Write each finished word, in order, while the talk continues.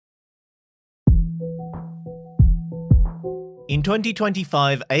In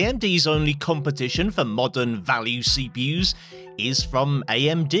 2025, AMD's only competition for modern value CPUs is from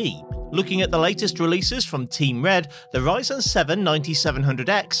AMD. Looking at the latest releases from Team Red, the Ryzen 7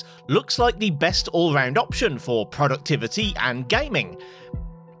 9700X looks like the best all-round option for productivity and gaming.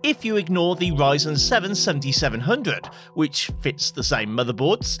 If you ignore the Ryzen 7 7700, which fits the same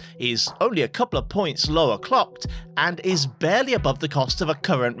motherboards, is only a couple of points lower clocked, and is barely above the cost of a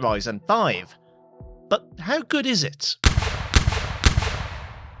current Ryzen 5. But how good is it?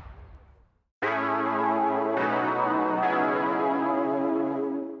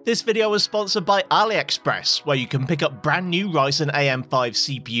 This video was sponsored by AliExpress, where you can pick up brand new Ryzen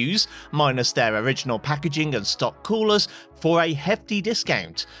AM5 CPUs, minus their original packaging and stock coolers, for a hefty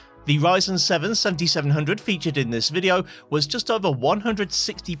discount. The Ryzen 7 7700 featured in this video was just over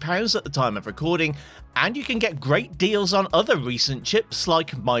 £160 at the time of recording, and you can get great deals on other recent chips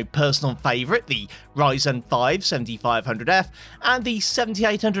like my personal favourite, the Ryzen 5 7500F, and the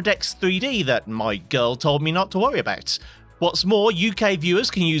 7800X 3D that my girl told me not to worry about. What's more, UK viewers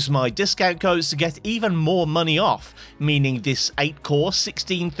can use my discount codes to get even more money off, meaning this 8-core,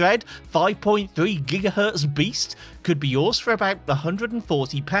 16-thread, 5.3 GHz beast could be yours for about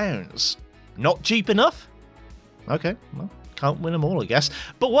 £140. Not cheap enough? Okay, well, can't win them all, I guess.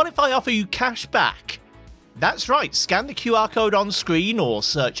 But what if I offer you cash back? That's right, scan the QR code on screen or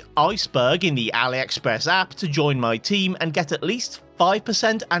search Iceberg in the AliExpress app to join my team and get at least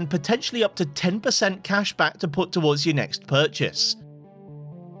 5% and potentially up to 10% cash back to put towards your next purchase.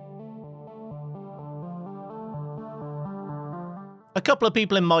 A couple of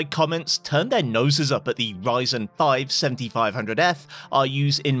people in my comments turned their noses up at the Ryzen 5 7500F I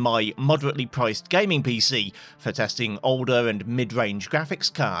use in my moderately priced gaming PC for testing older and mid-range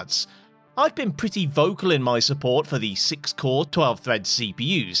graphics cards. I've been pretty vocal in my support for the 6-core 12-thread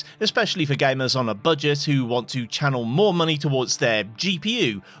CPUs, especially for gamers on a budget who want to channel more money towards their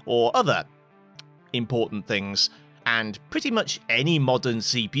GPU or other important things. And pretty much any modern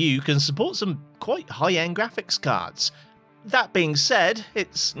CPU can support some quite high-end graphics cards. That being said,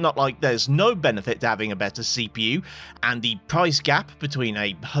 it's not like there's no benefit to having a better CPU, and the price gap between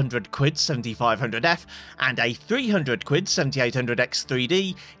a £100 7500F and a £300 7800X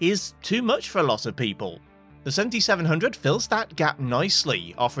 3D is too much for a lot of people. The 7700 fills that gap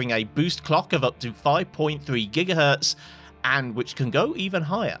nicely, offering a boost clock of up to 5.3 GHz, and which can go even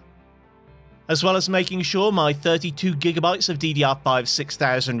higher. As well as making sure my 32GB of DDR5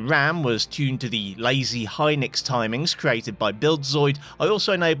 6000 RAM was tuned to the lazy Hynix timings created by BuildZoid, I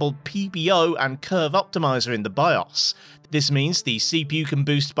also enabled PBO and Curve Optimizer in the BIOS. This means the CPU can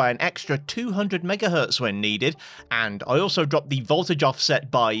boost by an extra 200 MHz when needed, and I also dropped the voltage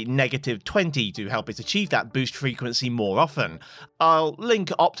offset by -20 to help it achieve that boost frequency more often. I'll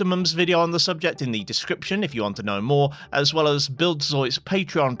link Optimum's video on the subject in the description if you want to know more, as well as BuildZoid's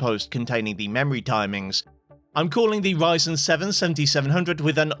Patreon post containing the memory timings. I'm calling the Ryzen 7 7700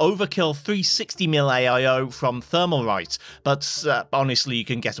 with an overkill 360mm AIO from Thermalright, but honestly you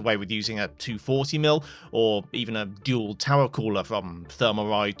can get away with using a 240mm or even a dual tower cooler from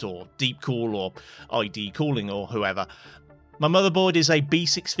Thermalright or Deepcool or ID Cooling or whoever. My motherboard is a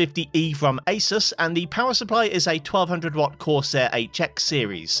B650E from Asus, and the power supply is a 1200W Corsair HX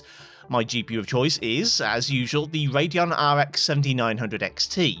series. My GPU of choice is, as usual, the Radeon RX 7900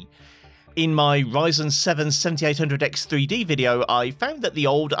 XT. In my Ryzen 7 7800X 3D video, I found that the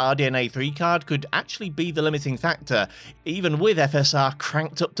old RDNA 3 card could actually be the limiting factor, even with FSR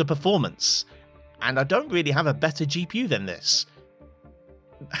cranked up to performance. And I don't really have a better GPU than this.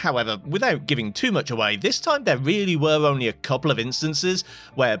 However, without giving too much away, this time there really were only a couple of instances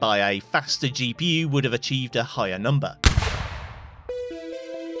whereby a faster GPU would have achieved a higher number.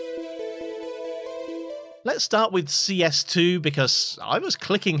 Let's start with CS2 because I was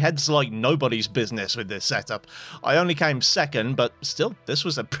clicking heads like nobody's business with this setup. I only came second, but still, this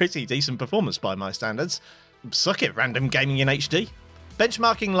was a pretty decent performance by my standards. Suck it, random gaming in HD.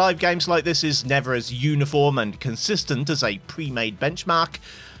 Benchmarking live games like this is never as uniform and consistent as a pre-made benchmark,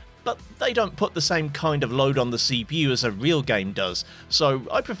 but they don't put the same kind of load on the CPU as a real game does, so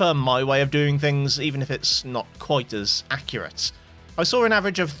I prefer my way of doing things even if it's not quite as accurate. I saw an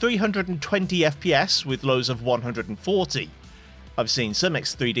average of 320 FPS with lows of 140. I've seen some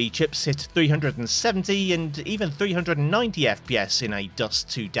X3D chips hit 370 and even 390 FPS in a Dust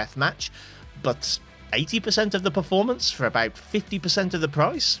 2 deathmatch, but 80% of the performance for about 50% of the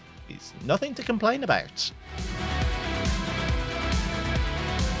price is nothing to complain about.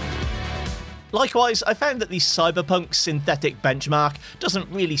 Likewise, I found that the Cyberpunk synthetic benchmark doesn't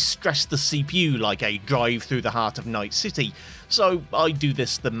really stress the CPU like a drive through the heart of Night City, so I do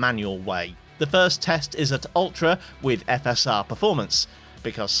this the manual way. The first test is at Ultra with FSR performance,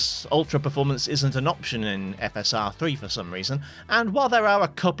 because Ultra performance isn't an option in FSR 3 for some reason, and while there are a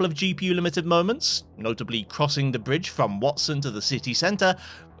couple of GPU limited moments, notably crossing the bridge from Watson to the city centre,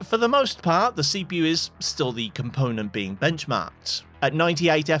 for the most part the CPU is still the component being benchmarked. At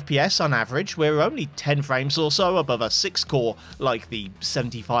 98 FPS on average, we're only 10 frames or so above a 6-core like the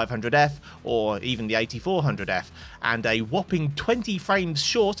 7500F or even the 8400F, and a whopping 20 frames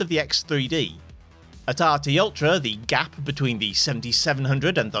short of the X3D. At RT Ultra, the gap between the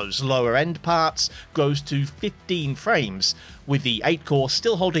 7700 and those lower end parts grows to 15 frames, with the 8-core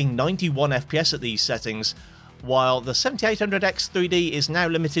still holding 91 FPS at these settings, while the 7800 X3D is now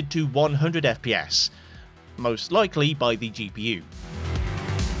limited to 100 FPS, most likely by the GPU.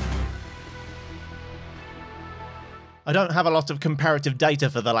 I don't have a lot of comparative data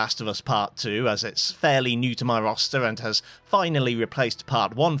for The Last of Us Part 2, as it's fairly new to my roster and has finally replaced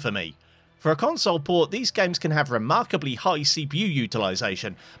Part 1 for me. For a console port, these games can have remarkably high CPU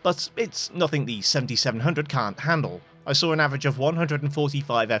utilisation, but it's nothing the 7700 can't handle. I saw an average of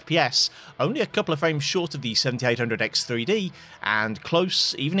 145 FPS, only a couple of frames short of the 7800 X3D, and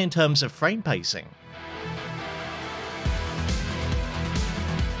close even in terms of frame pacing.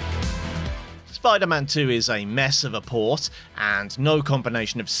 Spider-Man 2 is a mess of a port, and no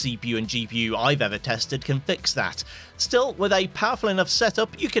combination of CPU and GPU I've ever tested can fix that. Still, with a powerful enough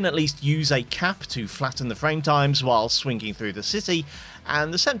setup, you can at least use a cap to flatten the frame times while swinging through the city,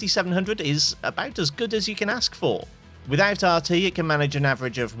 and the 7700 is about as good as you can ask for. Without RT, it can manage an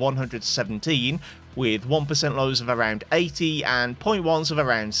average of 117, with 1% lows of around 80 and 0.1s of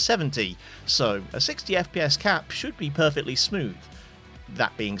around 70, so a 60 FPS cap should be perfectly smooth.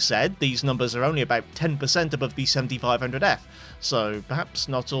 That being said, these numbers are only about 10% above the 7500F, so perhaps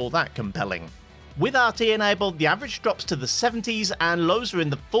not all that compelling. With RT enabled, the average drops to the 70s and lows are in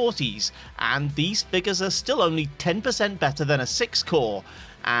the 40s, and these figures are still only 10% better than a 6-core,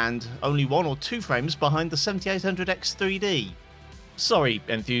 and only 1 or 2 frames behind the 7800 X3D. Sorry,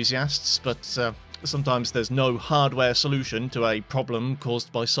 enthusiasts, but sometimes there's no hardware solution to a problem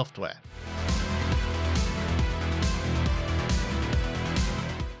caused by software.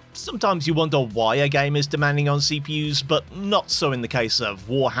 Sometimes you wonder why a game is demanding on CPUs, but not so in the case of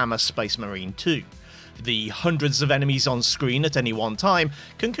Warhammer Space Marine 2. The hundreds of enemies on screen at any one time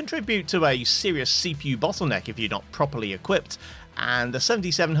can contribute to a serious CPU bottleneck if you're not properly equipped, and the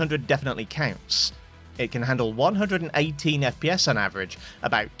 7700 definitely counts. It can handle 118 FPS on average,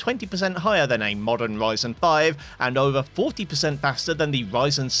 about 20% higher than a modern Ryzen 5 and over 40% faster than the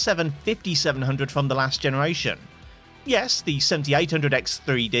Ryzen 7 5700 from the last generation. Yes, the 7800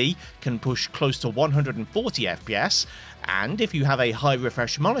 X3D can push close to 140 FPS, and if you have a high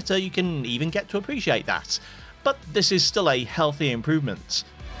refresh monitor you can even get to appreciate that, but this is still a healthy improvement.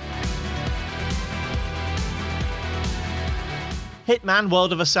 Hitman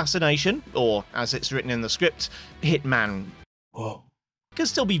World of Assassination, or as it's written in the script, Hitman, can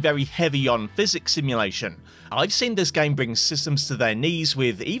still be very heavy on physics simulation. I've seen this game bring systems to their knees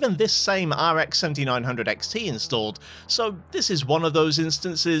with even this same RX 7900 XT installed, so this is one of those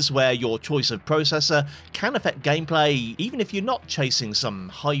instances where your choice of processor can affect gameplay even if you're not chasing some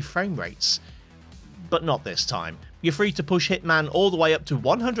high frame rates. But not this time. You're free to push Hitman all the way up to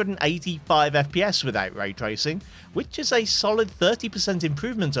 185 FPS without ray tracing, which is a solid 30%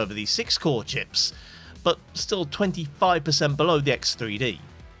 improvement over the 6-core chips, but still 25% below the X3D.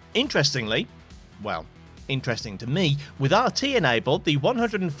 Interestingly, well, interesting to me, with RT enabled, the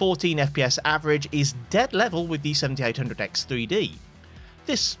 114 FPS average is dead level with the 7800 X3D.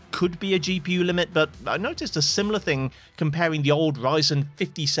 This could be a GPU limit, but I noticed a similar thing comparing the old Ryzen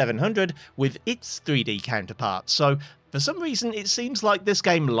 5700 with its 3D counterpart, so for some reason it seems like this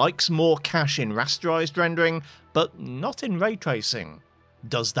game likes more cache in rasterized rendering, but not in ray tracing.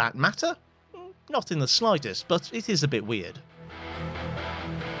 Does that matter? Not in the slightest, but it is a bit weird.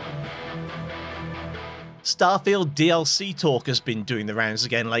 Starfield DLC talk has been doing the rounds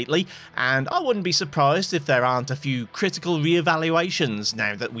again lately, and I wouldn't be surprised if there aren't a few critical re-evaluations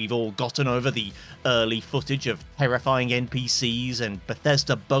now that we've all gotten over the early footage of terrifying NPCs and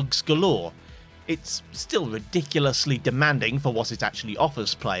Bethesda bugs galore. It's still ridiculously demanding for what it actually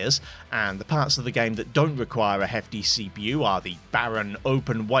offers players, and the parts of the game that don't require a hefty CPU are the barren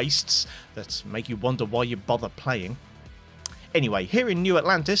open wastes that make you wonder why you bother playing. Anyway, here in New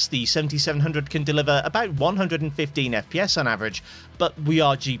Atlantis, the 7700 can deliver about 115 FPS on average, but we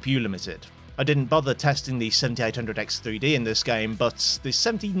are GPU limited. I didn't bother testing the 7800 X3D in this game, but the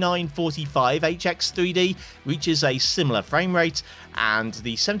 7945 HX3D reaches a similar frame rate, and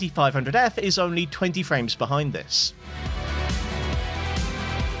the 7500F is only 20 frames behind this.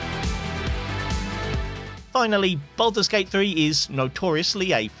 Finally, Baldur's Gate 3 is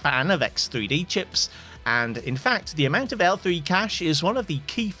notoriously a fan of X3D chips, and in fact the amount of L3 cache is one of the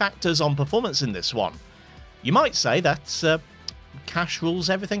key factors on performance in this one. You might say that cache rules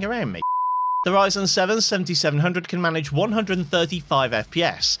everything around me. The Ryzen 7 7700 can manage 135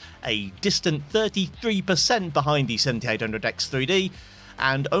 FPS, a distant 33% behind the 7800 X3D,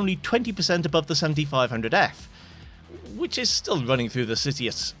 and only 20% above the 7500F, which is still running through the city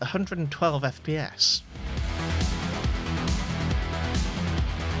at 112 FPS.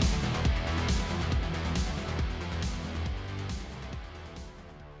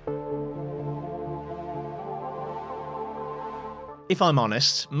 If I'm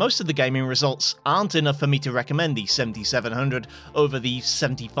honest, most of the gaming results aren't enough for me to recommend the 7700 over the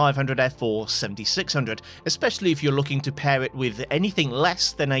 7500F or 7600, especially if you're looking to pair it with anything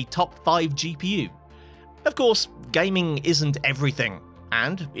less than a top 5 GPU. Of course, gaming isn't everything,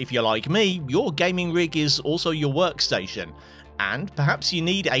 and if you're like me, your gaming rig is also your workstation, and perhaps you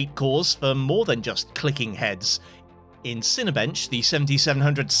need 8 cores for more than just clicking heads. In Cinebench, the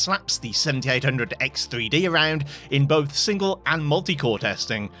 7700 slaps the 7800 X3D around in both single and multi-core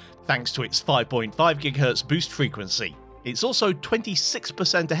testing, thanks to its 5.5 GHz boost frequency. It's also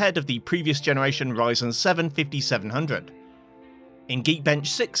 26% ahead of the previous generation Ryzen 7 5700. In Geekbench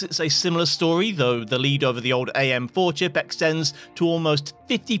 6 it's a similar story, though the lead over the old AM4 chip extends to almost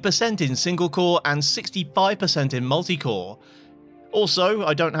 50% in single core and 65% in multi-core. Also,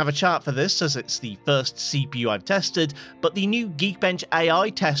 I don't have a chart for this as it's the first CPU I've tested, but the new Geekbench AI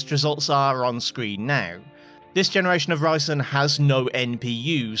test results are on screen now. This generation of Ryzen has no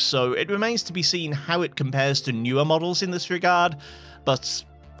NPU, so it remains to be seen how it compares to newer models in this regard, but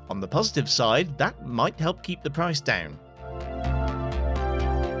on the positive side, that might help keep the price down.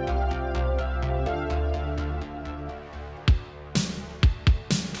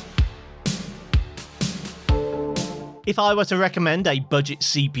 If I were to recommend a budget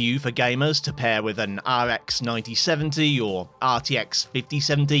CPU for gamers to pair with an RX 9070 or RTX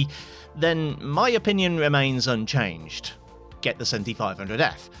 5070, then my opinion remains unchanged. Get the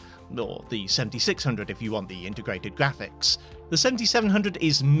 7500F, or the 7600 if you want the integrated graphics. The 7700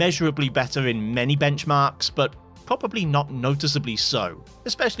 is measurably better in many benchmarks, but probably not noticeably so,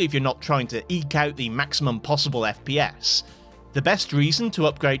 especially if you're not trying to eke out the maximum possible FPS. The best reason to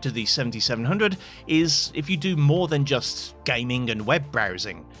upgrade to the 7700 is if you do more than just gaming and web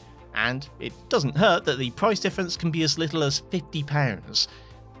browsing, and it doesn't hurt that the price difference can be as little as £50.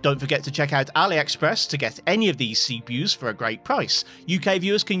 Don't forget to check out AliExpress to get any of these CPUs for a great price. UK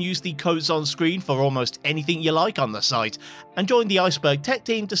viewers can use the codes on screen for almost anything you like on the site, and join the Iceberg tech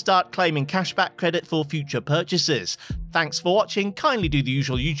team to start claiming cashback credit for future purchases. Thanks for watching, kindly do the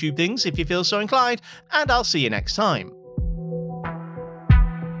usual YouTube things if you feel so inclined, and I'll see you next time.